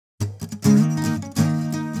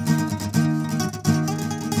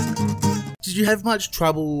Did you have much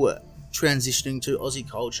trouble transitioning to Aussie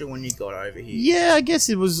culture when you got over here? Yeah, I guess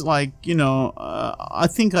it was like, you know, I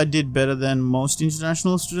think I did better than most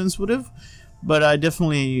international students would have, but I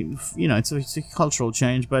definitely, you know, it's a cultural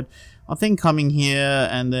change, but I think coming here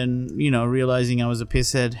and then, you know, realizing I was a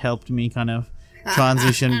pisshead helped me kind of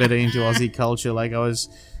transition better into Aussie culture. Like I was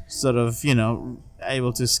sort of, you know,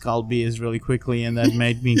 able to scull beers really quickly, and that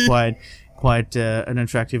made me quite an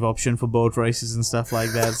attractive option for boat races and stuff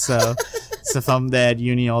like that. So from there at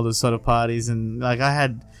uni, all those sort of parties, and like I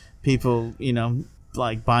had people, you know,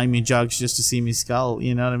 like buying me jugs just to see me scull,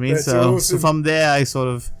 you know what I mean? That's So awesome. from there I sort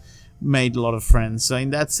of made a lot of friends. So in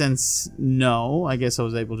that sense, no, I guess I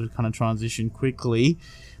was able to kind of transition quickly.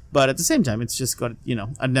 But at the same time, it's just got, you know,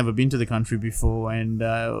 I'd never been to the country before, and,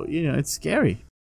 you know, it's scary.